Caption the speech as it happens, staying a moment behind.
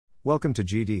Welcome to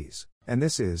GDs, and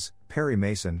this is Perry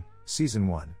Mason, Season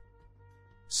 1.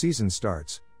 Season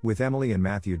starts with Emily and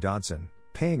Matthew Dodson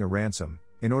paying a ransom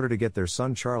in order to get their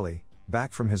son Charlie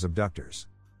back from his abductors.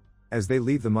 As they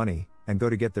leave the money and go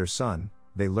to get their son,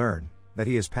 they learn that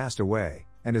he has passed away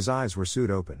and his eyes were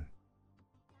sewed open.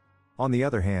 On the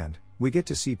other hand, we get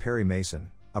to see Perry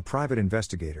Mason, a private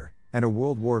investigator and a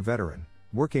World War veteran,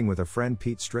 working with a friend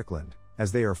Pete Strickland,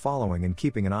 as they are following and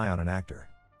keeping an eye on an actor.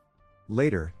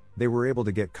 Later, they were able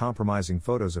to get compromising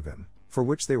photos of him, for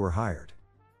which they were hired.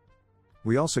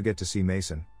 We also get to see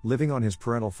Mason, living on his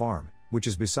parental farm, which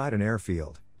is beside an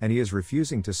airfield, and he is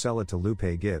refusing to sell it to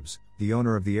Lupe Gibbs, the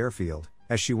owner of the airfield,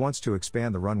 as she wants to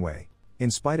expand the runway, in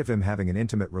spite of him having an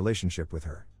intimate relationship with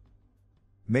her.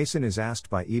 Mason is asked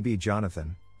by E.B.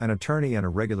 Jonathan, an attorney and a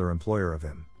regular employer of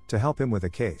him, to help him with a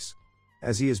case,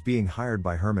 as he is being hired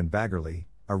by Herman Baggerly,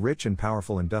 a rich and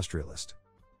powerful industrialist.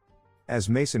 As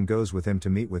Mason goes with him to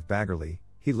meet with Baggerly,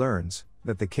 he learns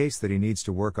that the case that he needs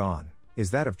to work on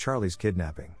is that of Charlie's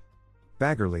kidnapping.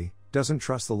 Baggerly doesn't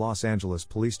trust the Los Angeles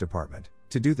Police Department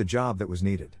to do the job that was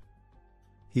needed.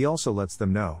 He also lets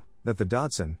them know that the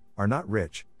Dodson are not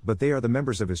rich, but they are the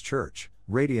members of his church,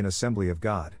 Radiant Assembly of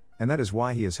God, and that is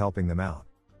why he is helping them out.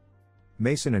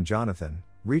 Mason and Jonathan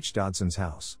reach Dodson's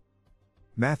house.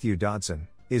 Matthew Dodson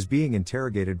is being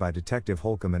interrogated by Detective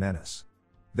Holcomb and Ennis.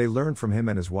 They learn from him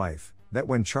and his wife that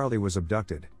when Charlie was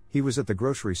abducted, he was at the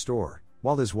grocery store,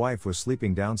 while his wife was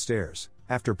sleeping downstairs,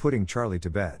 after putting Charlie to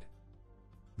bed.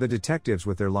 The detectives,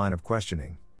 with their line of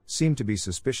questioning, seem to be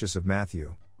suspicious of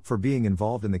Matthew for being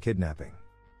involved in the kidnapping.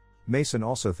 Mason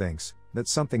also thinks that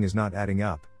something is not adding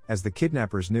up, as the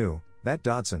kidnappers knew that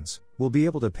Dodsons will be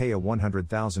able to pay a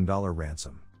 $100,000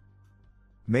 ransom.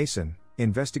 Mason,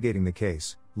 investigating the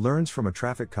case, learns from a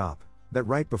traffic cop that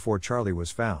right before Charlie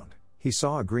was found, he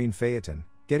saw a green Phaeton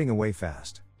getting away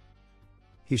fast.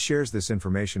 He shares this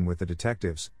information with the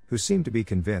detectives, who seem to be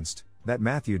convinced that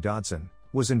Matthew Dodson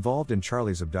was involved in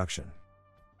Charlie's abduction.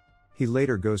 He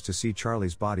later goes to see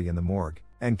Charlie's body in the morgue,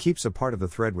 and keeps a part of the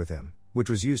thread with him, which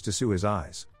was used to sew his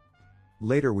eyes.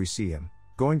 Later we see him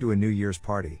going to a New Year's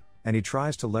party, and he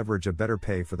tries to leverage a better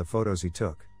pay for the photos he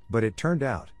took, but it turned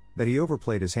out that he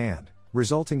overplayed his hand,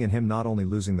 resulting in him not only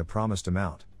losing the promised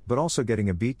amount, but also getting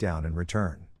a beatdown in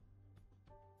return.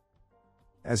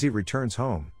 As he returns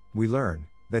home, we learn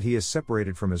that he is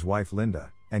separated from his wife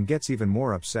Linda, and gets even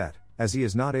more upset, as he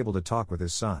is not able to talk with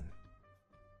his son.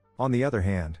 On the other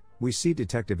hand, we see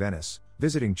Detective Ennis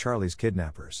visiting Charlie's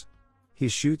kidnappers. He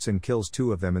shoots and kills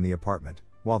two of them in the apartment,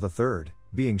 while the third,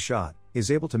 being shot, is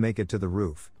able to make it to the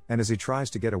roof, and as he tries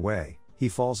to get away, he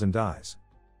falls and dies.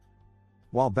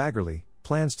 While Baggerly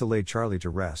plans to lay Charlie to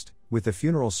rest with the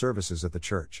funeral services at the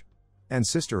church, and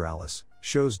Sister Alice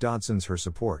shows Dodsons her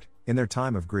support in their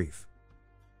time of grief.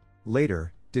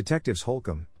 Later, Detectives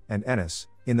Holcomb and Ennis,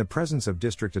 in the presence of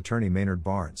District Attorney Maynard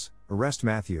Barnes, arrest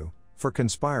Matthew for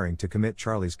conspiring to commit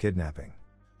Charlie's kidnapping,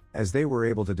 as they were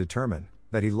able to determine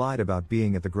that he lied about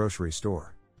being at the grocery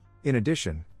store. In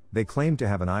addition, they claimed to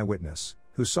have an eyewitness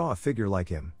who saw a figure like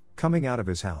him coming out of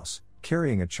his house,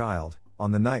 carrying a child,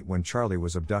 on the night when Charlie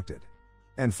was abducted.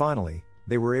 And finally,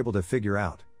 they were able to figure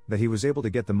out that he was able to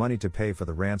get the money to pay for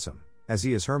the ransom, as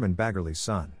he is Herman Baggerly's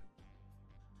son.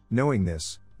 Knowing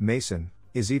this, Mason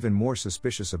is even more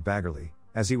suspicious of Baggerly,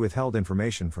 as he withheld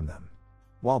information from them.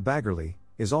 While Baggerly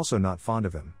is also not fond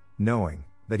of him, knowing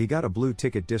that he got a blue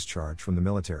ticket discharge from the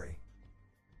military.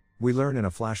 We learn in a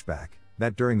flashback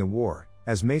that during the war,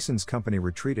 as Mason's company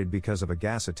retreated because of a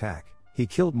gas attack, he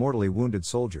killed mortally wounded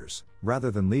soldiers,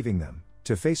 rather than leaving them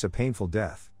to face a painful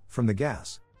death from the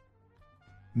gas.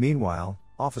 Meanwhile,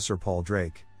 Officer Paul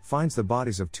Drake finds the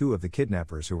bodies of two of the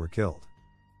kidnappers who were killed.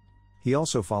 He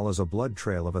also follows a blood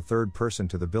trail of a third person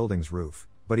to the building's roof,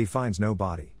 but he finds no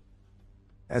body.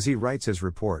 As he writes his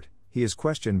report, he is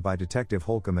questioned by Detective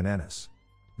Holcomb and Ennis.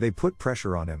 They put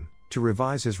pressure on him to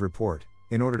revise his report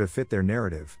in order to fit their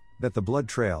narrative that the blood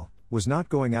trail was not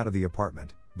going out of the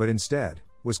apartment, but instead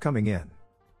was coming in.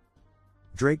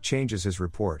 Drake changes his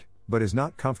report, but is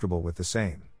not comfortable with the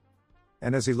same.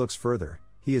 And as he looks further,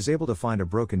 he is able to find a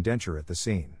broken denture at the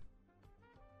scene.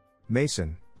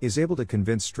 Mason is able to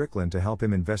convince Strickland to help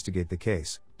him investigate the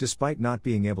case, despite not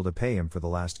being able to pay him for the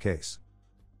last case.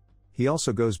 He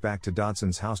also goes back to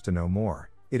Dodson's house to know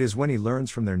more. It is when he learns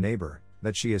from their neighbor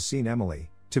that she has seen Emily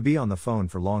to be on the phone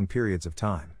for long periods of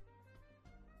time.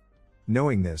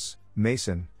 Knowing this,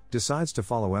 Mason decides to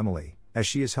follow Emily, as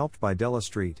she is helped by Della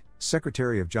Street,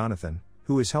 secretary of Jonathan,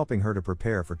 who is helping her to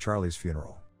prepare for Charlie's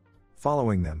funeral.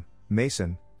 Following them,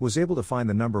 Mason was able to find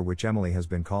the number which Emily has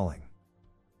been calling.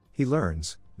 He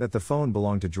learns that the phone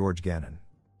belonged to George Gannon.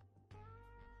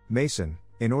 Mason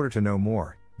in order to know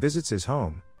more, visits his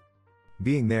home.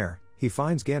 Being there, he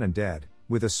finds Gannon dead,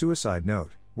 with a suicide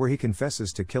note, where he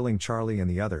confesses to killing Charlie and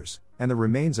the others, and the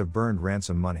remains of burned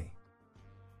ransom money.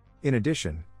 In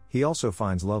addition, he also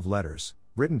finds love letters,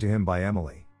 written to him by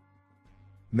Emily.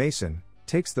 Mason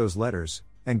takes those letters,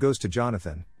 and goes to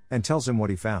Jonathan, and tells him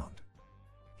what he found.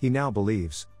 He now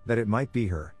believes that it might be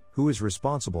her who is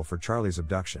responsible for Charlie's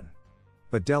abduction.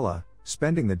 But Della,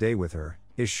 spending the day with her,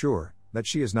 is sure that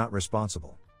she is not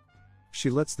responsible. She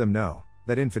lets them know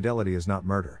that infidelity is not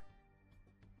murder.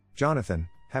 Jonathan,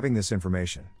 having this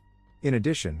information, in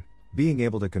addition, being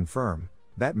able to confirm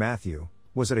that Matthew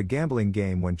was at a gambling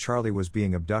game when Charlie was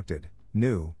being abducted,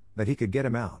 knew that he could get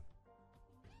him out.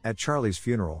 At Charlie's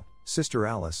funeral, Sister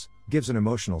Alice gives an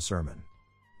emotional sermon.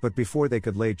 But before they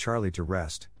could lay Charlie to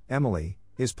rest, Emily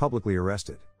is publicly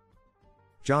arrested.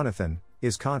 Jonathan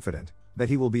is confident that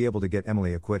he will be able to get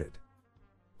Emily acquitted.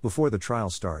 Before the trial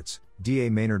starts, DA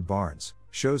Maynard Barnes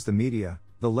shows the media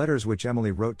the letters which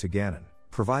Emily wrote to Gannon,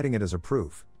 providing it as a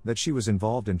proof that she was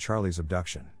involved in Charlie's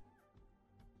abduction.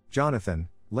 Jonathan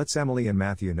lets Emily and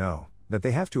Matthew know that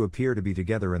they have to appear to be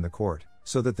together in the court,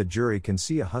 so that the jury can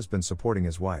see a husband supporting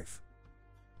his wife.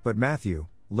 But Matthew,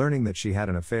 learning that she had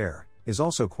an affair, is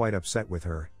also quite upset with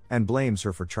her, and blames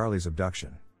her for Charlie's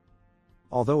abduction.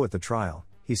 Although at the trial,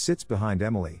 he sits behind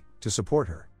Emily to support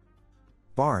her.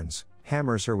 Barnes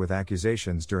hammers her with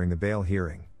accusations during the bail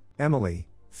hearing. Emily,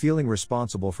 feeling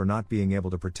responsible for not being able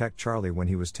to protect Charlie when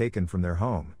he was taken from their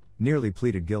home, nearly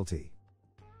pleaded guilty.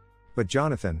 But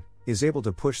Jonathan is able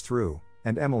to push through,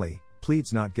 and Emily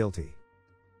pleads not guilty.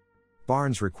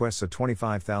 Barnes requests a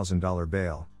 $25,000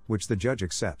 bail, which the judge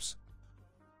accepts.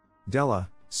 Della,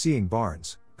 seeing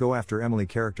Barnes go after Emily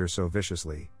character so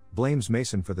viciously, blames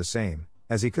Mason for the same,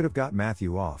 as he could have got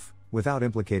Matthew off, without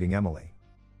implicating Emily.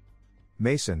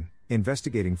 Mason,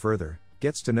 investigating further,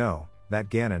 gets to know that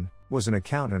Gannon was an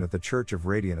accountant at the Church of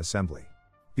Radiant Assembly.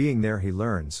 Being there, he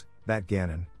learns that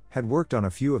Gannon had worked on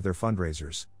a few of their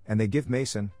fundraisers, and they give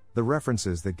Mason the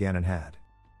references that Gannon had.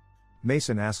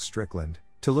 Mason asks Strickland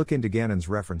to look into Gannon's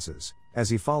references, as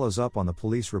he follows up on the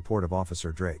police report of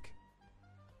Officer Drake.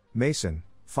 Mason,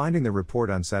 finding the report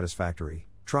unsatisfactory,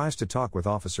 tries to talk with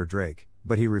Officer Drake,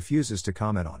 but he refuses to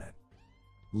comment on it.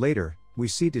 Later, we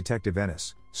see Detective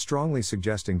Ennis strongly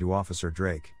suggesting to Officer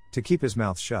Drake to keep his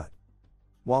mouth shut.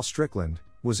 While Strickland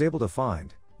was able to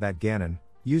find that Gannon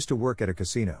used to work at a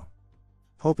casino.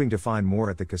 Hoping to find more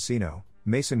at the casino,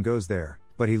 Mason goes there,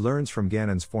 but he learns from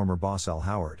Gannon's former boss Al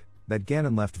Howard that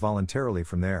Gannon left voluntarily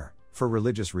from there for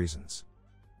religious reasons.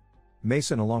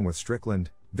 Mason, along with Strickland,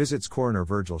 visits Coroner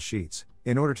Virgil Sheets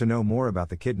in order to know more about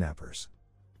the kidnappers.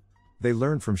 They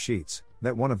learn from Sheets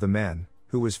that one of the men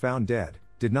who was found dead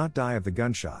did not die of the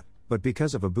gunshot, but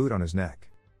because of a boot on his neck.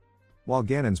 While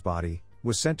Gannon's body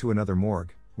was sent to another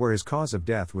morgue, where his cause of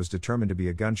death was determined to be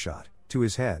a gunshot to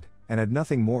his head, and had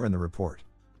nothing more in the report.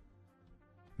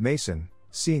 Mason,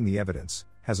 seeing the evidence,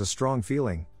 has a strong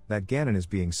feeling that Gannon is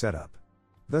being set up.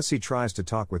 Thus he tries to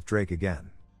talk with Drake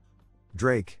again.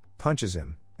 Drake punches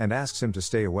him and asks him to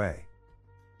stay away.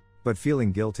 But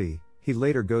feeling guilty, he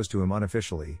later goes to him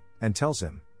unofficially and tells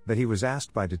him that he was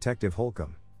asked by Detective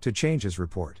Holcomb to change his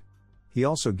report. He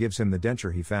also gives him the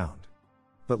denture he found,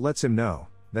 but lets him know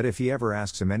that if he ever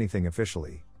asks him anything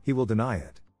officially, he will deny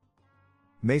it.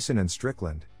 Mason and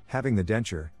Strickland, having the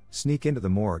denture, sneak into the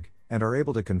morgue and are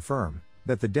able to confirm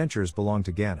that the dentures belong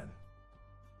to Gannon.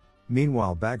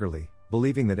 Meanwhile, Baggerly,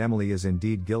 believing that Emily is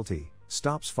indeed guilty,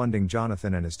 stops funding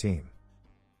Jonathan and his team.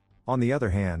 On the other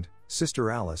hand, Sister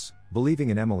Alice, believing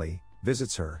in Emily,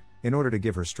 visits her in order to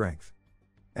give her strength.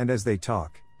 And as they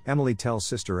talk, Emily tells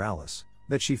Sister Alice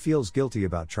that she feels guilty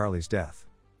about Charlie's death.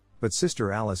 But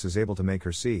Sister Alice is able to make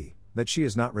her see that she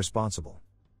is not responsible.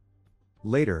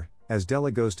 Later, as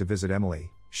Della goes to visit Emily,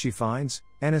 she finds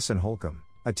Ennis and Holcomb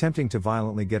attempting to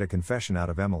violently get a confession out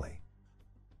of Emily.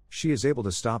 She is able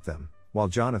to stop them, while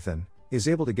Jonathan is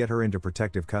able to get her into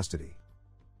protective custody.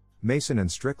 Mason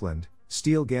and Strickland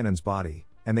steal Gannon's body,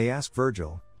 and they ask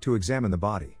Virgil to examine the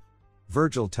body.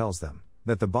 Virgil tells them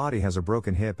that the body has a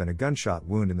broken hip and a gunshot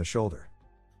wound in the shoulder.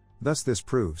 Thus this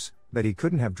proves that he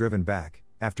couldn't have driven back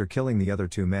after killing the other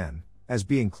two men, as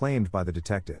being claimed by the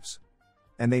detectives.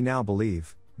 And they now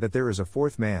believe that there is a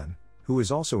fourth man who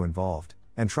is also involved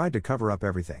and tried to cover up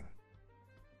everything.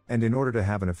 And in order to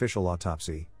have an official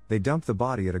autopsy, they dumped the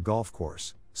body at a golf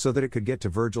course so that it could get to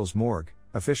Virgil's morgue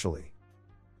officially.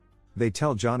 They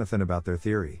tell Jonathan about their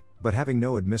theory, but having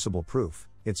no admissible proof,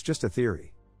 it's just a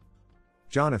theory.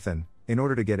 Jonathan, in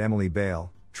order to get Emily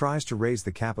bail, tries to raise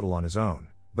the capital on his own,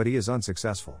 but he is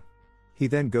unsuccessful. He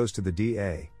then goes to the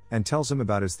DA and tells him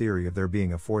about his theory of there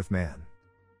being a fourth man.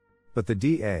 But the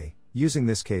DA, using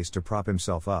this case to prop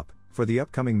himself up for the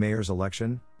upcoming mayor's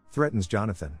election, threatens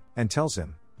Jonathan, and tells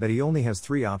him that he only has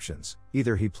 3 options: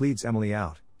 either he pleads Emily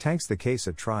out, tanks the case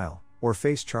at trial, or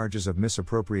face charges of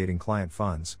misappropriating client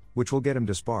funds, which will get him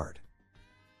disbarred.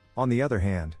 On the other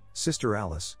hand, Sister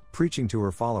Alice, preaching to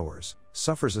her followers,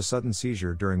 suffers a sudden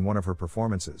seizure during one of her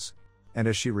performances, and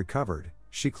as she recovered,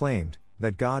 she claimed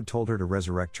that God told her to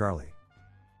resurrect Charlie.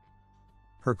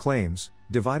 Her claims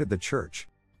divided the church.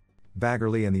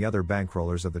 Baggerly and the other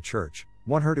bankrollers of the church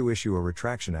want her to issue a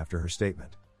retraction after her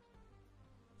statement.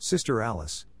 Sister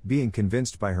Alice, being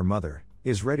convinced by her mother,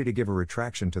 is ready to give a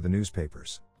retraction to the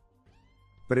newspapers.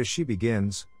 But as she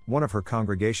begins, one of her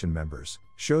congregation members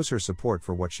shows her support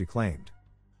for what she claimed.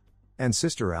 And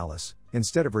Sister Alice,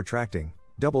 instead of retracting,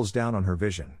 doubles down on her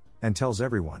vision, and tells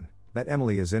everyone that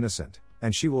Emily is innocent,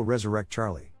 and she will resurrect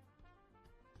Charlie.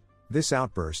 This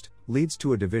outburst leads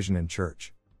to a division in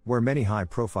church, where many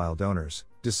high-profile donors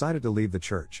decided to leave the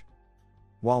church.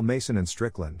 While Mason and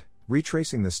Strickland,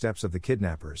 retracing the steps of the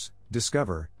kidnappers,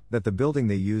 discover that the building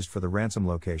they used for the ransom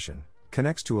location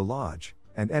connects to a lodge,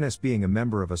 and Ennis, being a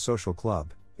member of a social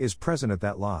club, is present at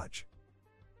that lodge.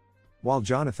 While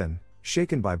Jonathan,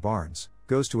 shaken by Barnes,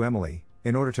 goes to Emily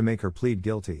in order to make her plead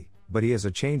guilty, but he has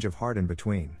a change of heart in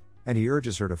between, and he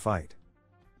urges her to fight.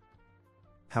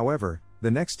 However,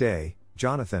 the next day,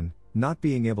 Jonathan, not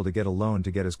being able to get a loan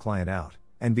to get his client out,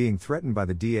 and being threatened by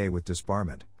the DA with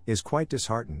disbarment, is quite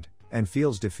disheartened, and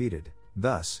feels defeated.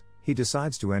 Thus, he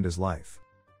decides to end his life.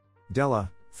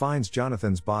 Della finds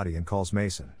Jonathan's body and calls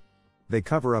Mason. They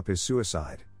cover up his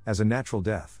suicide as a natural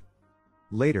death.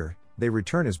 Later, they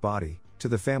return his body to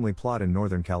the family plot in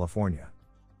Northern California.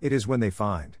 It is when they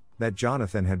find that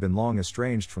Jonathan had been long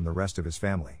estranged from the rest of his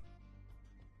family.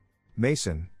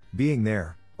 Mason, being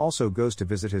there, also goes to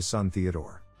visit his son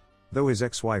Theodore. Though his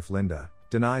ex-wife Linda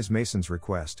denies Mason's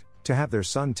request to have their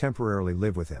son temporarily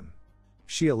live with him,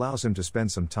 she allows him to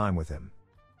spend some time with him.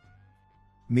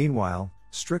 Meanwhile,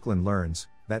 Strickland learns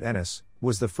that Ennis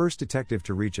was the first detective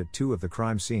to reach at 2 of the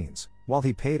crime scenes, while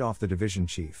he paid off the division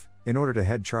chief in order to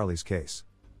head Charlie's case.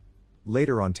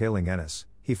 Later on, tailing Ennis,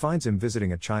 he finds him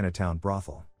visiting a Chinatown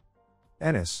brothel.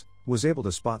 Ennis was able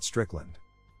to spot Strickland.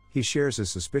 He shares his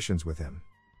suspicions with him.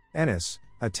 Ennis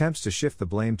attempts to shift the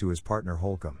blame to his partner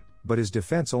Holcomb, but his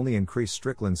defense only increased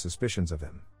Strickland's suspicions of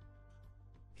him.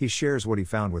 He shares what he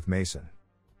found with Mason.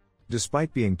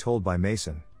 Despite being told by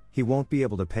Mason he won't be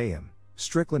able to pay him,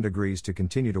 Strickland agrees to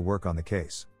continue to work on the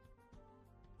case.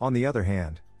 On the other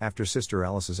hand, after Sister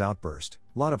Alice's outburst,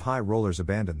 a lot of high rollers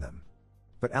abandoned them.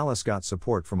 But Alice got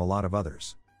support from a lot of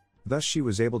others. Thus she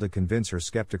was able to convince her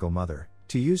skeptical mother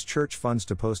to use church funds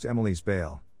to post Emily's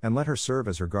bail, and let her serve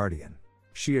as her guardian.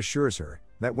 She assures her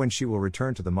that when she will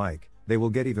return to the mic, they will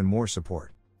get even more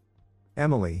support.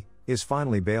 Emily is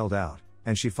finally bailed out,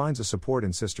 and she finds a support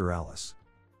in Sister Alice.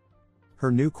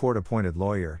 Her new court-appointed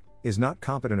lawyer is not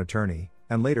competent attorney,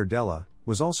 and later Della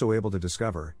was also able to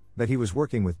discover that he was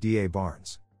working with D.A.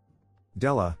 Barnes.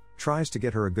 Della tries to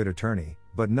get her a good attorney,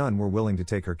 but none were willing to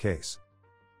take her case.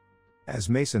 As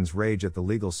Mason's rage at the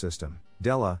legal system,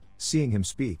 Della, seeing him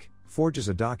speak, forges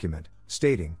a document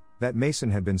stating that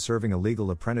Mason had been serving a legal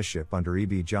apprenticeship under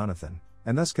E.B. Jonathan,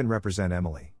 and thus can represent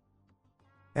Emily.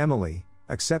 Emily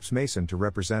accepts Mason to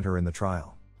represent her in the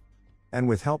trial. And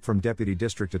with help from Deputy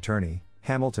District Attorney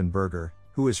Hamilton Berger,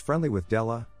 who is friendly with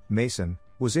Della, Mason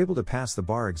was able to pass the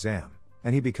bar exam,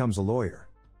 and he becomes a lawyer.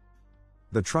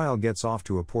 The trial gets off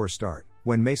to a poor start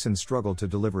when Mason struggled to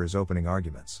deliver his opening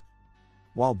arguments.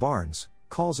 While Barnes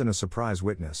calls in a surprise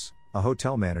witness, a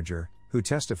hotel manager, who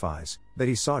testifies that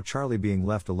he saw Charlie being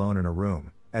left alone in a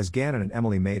room, as Gannon and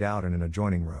Emily made out in an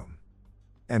adjoining room.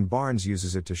 And Barnes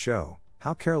uses it to show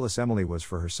how careless Emily was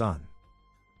for her son.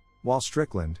 While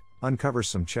Strickland uncovers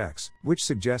some checks, which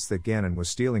suggest that Gannon was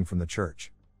stealing from the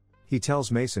church. He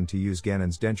tells Mason to use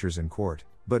Gannon's dentures in court,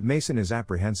 but Mason is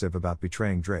apprehensive about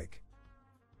betraying Drake.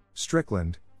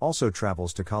 Strickland also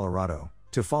travels to Colorado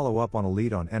to follow up on a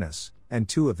lead on Ennis and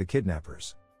 2 of the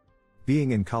kidnappers.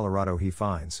 Being in Colorado, he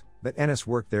finds that Ennis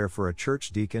worked there for a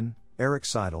church deacon, Eric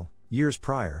Seidel, years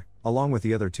prior, along with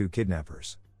the other 2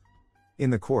 kidnappers. In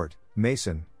the court,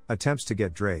 Mason attempts to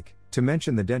get Drake to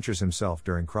mention the dentures himself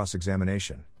during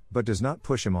cross-examination, but does not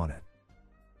push him on it.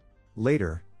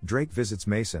 Later, Drake visits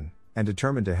Mason, and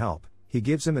determined to help, he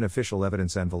gives him an official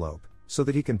evidence envelope, so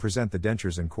that he can present the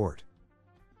dentures in court.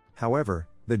 However,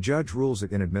 the judge rules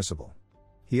it inadmissible.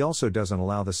 He also doesn't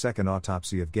allow the second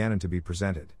autopsy of Gannon to be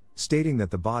presented, stating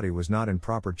that the body was not in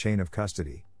proper chain of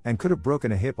custody, and could have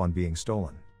broken a hip on being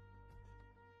stolen.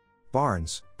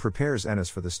 Barnes prepares Ennis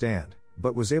for the stand,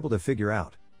 but was able to figure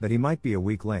out that he might be a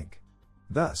weak link.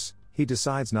 Thus, he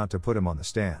decides not to put him on the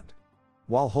stand.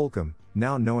 While Holcomb,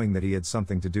 now knowing that he had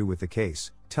something to do with the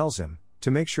case, tells him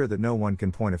to make sure that no one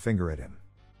can point a finger at him.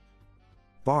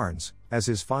 Barnes, as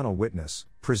his final witness,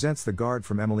 presents the guard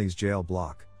from Emily's jail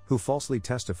block, who falsely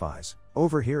testifies,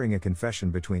 overhearing a confession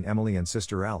between Emily and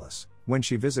Sister Alice, when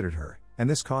she visited her, and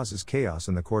this causes chaos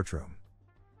in the courtroom.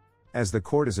 As the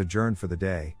court is adjourned for the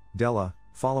day, Della,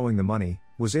 following the money,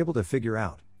 was able to figure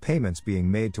out payments being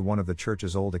made to one of the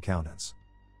church's old accountants.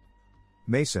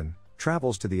 Mason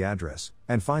travels to the address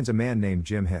and finds a man named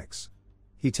Jim Hicks.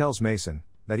 He tells Mason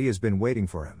that he has been waiting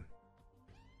for him.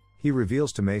 He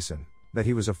reveals to Mason that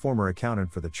he was a former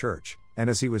accountant for the church, and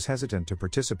as he was hesitant to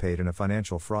participate in a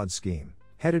financial fraud scheme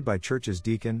headed by church's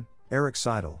deacon, Eric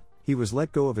Seidel, he was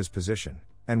let go of his position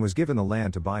and was given the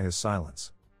land to buy his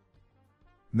silence.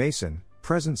 Mason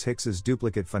presents Hicks's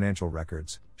duplicate financial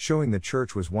records, showing the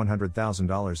church was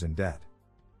 $100,000 in debt.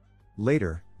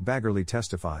 Later, Baggerly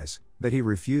testifies that he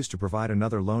refused to provide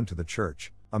another loan to the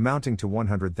church, amounting to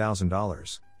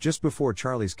 $100,000, just before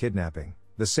Charlie's kidnapping,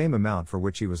 the same amount for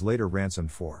which he was later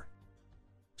ransomed for.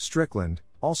 Strickland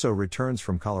also returns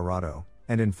from Colorado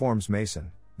and informs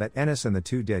Mason that Ennis and the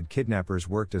two dead kidnappers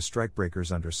worked as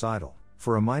strikebreakers under Seidel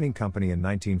for a mining company in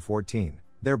 1914,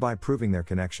 thereby proving their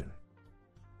connection.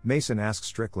 Mason asks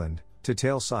Strickland to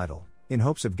tail Seidel in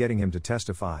hopes of getting him to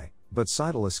testify, but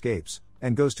Seidel escapes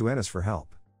and goes to Ennis for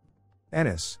help.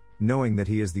 Ennis, knowing that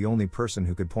he is the only person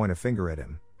who could point a finger at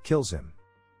him, kills him.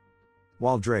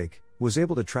 While Drake was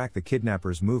able to track the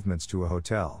kidnappers' movements to a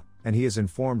hotel, and he is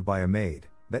informed by a maid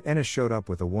that Ennis showed up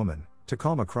with a woman to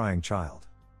calm a crying child.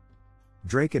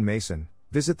 Drake and Mason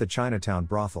visit the Chinatown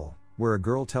brothel, where a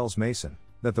girl tells Mason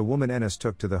that the woman Ennis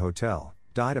took to the hotel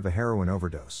died of a heroin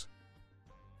overdose.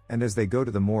 And as they go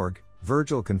to the morgue,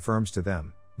 Virgil confirms to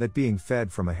them that being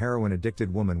fed from a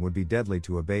heroin-addicted woman would be deadly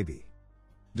to a baby.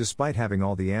 Despite having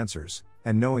all the answers,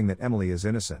 and knowing that Emily is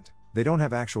innocent, they don't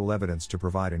have actual evidence to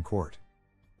provide in court.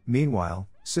 Meanwhile,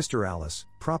 Sister Alice,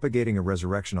 propagating a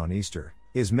resurrection on Easter,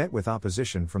 is met with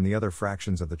opposition from the other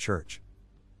fractions of the church.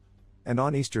 And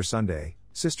on Easter Sunday,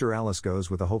 Sister Alice goes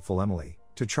with a hopeful Emily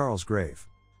to Charles' grave,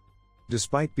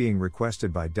 despite being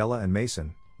requested by Della and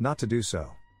Mason not to do so.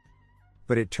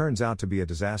 But it turns out to be a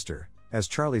disaster, as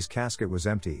Charlie's casket was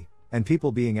empty, and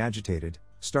people being agitated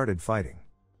started fighting.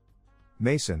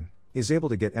 Mason is able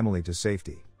to get Emily to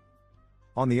safety.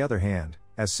 On the other hand,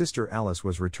 as Sister Alice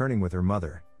was returning with her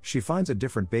mother, she finds a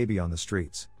different baby on the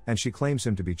streets, and she claims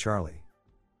him to be Charlie.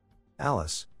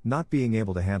 Alice, not being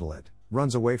able to handle it,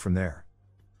 runs away from there.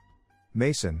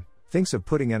 Mason thinks of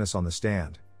putting Ennis on the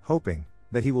stand, hoping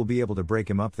that he will be able to break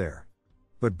him up there.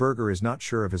 But Berger is not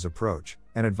sure of his approach,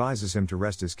 and advises him to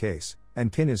rest his case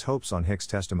and pin his hopes on Hicks'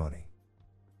 testimony.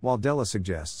 While Della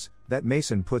suggests that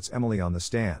Mason puts Emily on the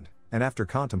stand, and after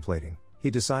contemplating, he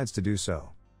decides to do so.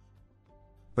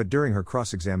 But during her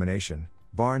cross-examination,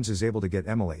 Barnes is able to get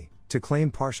Emily to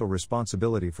claim partial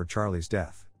responsibility for Charlie's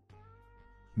death.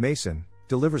 Mason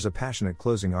delivers a passionate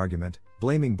closing argument,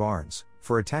 blaming Barnes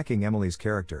for attacking Emily's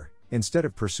character instead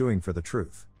of pursuing for the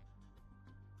truth.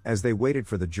 As they waited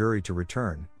for the jury to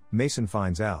return, Mason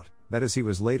finds out that as he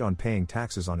was late on paying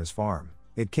taxes on his farm,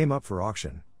 it came up for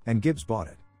auction, and Gibbs bought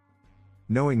it.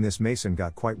 Knowing this, Mason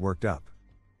got quite worked up.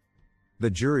 The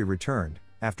jury returned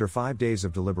after 5 days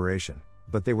of deliberation,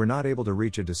 but they were not able to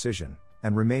reach a decision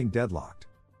and remained deadlocked.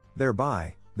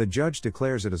 Thereby, the judge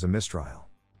declares it as a mistrial.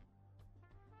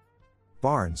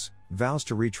 Barnes vows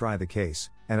to retry the case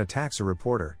and attacks a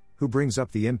reporter who brings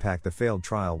up the impact the failed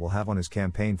trial will have on his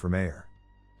campaign for mayor.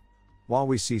 While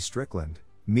we see Strickland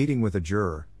meeting with a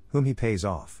juror whom he pays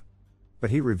off, but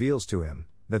he reveals to him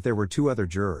that there were 2 other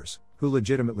jurors who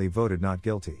legitimately voted not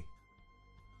guilty.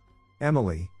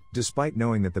 Emily, despite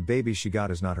knowing that the baby she got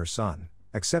is not her son,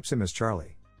 accepts him as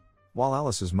Charlie. While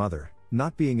Alice's mother,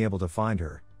 not being able to find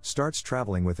her, starts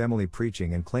traveling with Emily,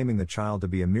 preaching and claiming the child to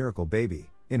be a miracle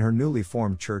baby in her newly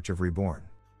formed Church of Reborn.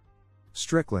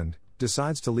 Strickland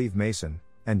decides to leave Mason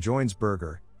and joins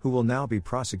Berger, who will now be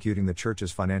prosecuting the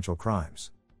church's financial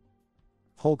crimes.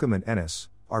 Holcomb and Ennis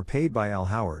are paid by Al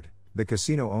Howard, the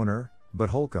casino owner, but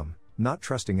Holcomb, not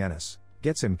trusting Ennis,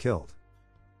 gets him killed.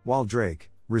 While Drake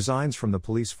resigns from the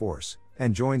police force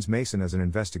and joins Mason as an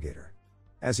investigator.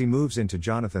 As he moves into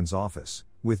Jonathan's office,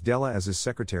 with Della as his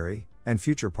secretary and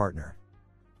future partner.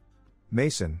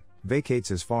 Mason vacates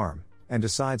his farm and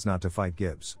decides not to fight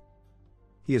Gibbs.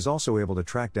 He is also able to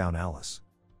track down Alice.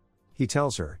 He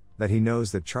tells her that he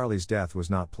knows that Charlie's death was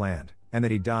not planned, and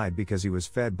that he died because he was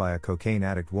fed by a cocaine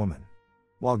addict woman.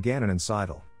 While Gannon and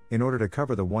Seidel, in order to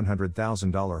cover the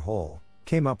 $100,000 hole,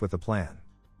 came up with a plan.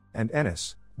 And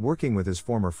Ennis, working with his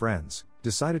former friends,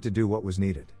 decided to do what was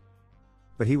needed.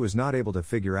 but he was not able to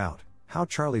figure out how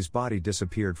Charlie's body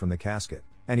disappeared from the casket,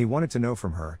 and he wanted to know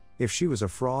from her if she was a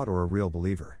fraud or a real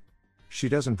believer. She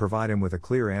doesn't provide him with a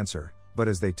clear answer, but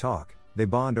as they talk, they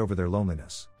bond over their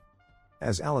loneliness.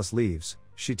 As Alice leaves,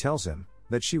 she tells him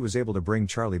that she was able to bring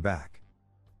Charlie back.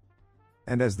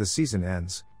 And as the season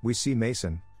ends, we see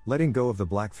Mason letting go of the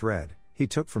black thread he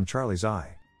took from Charlie's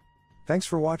eye. Thanks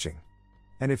for watching.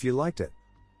 And if you liked it,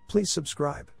 please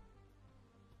subscribe.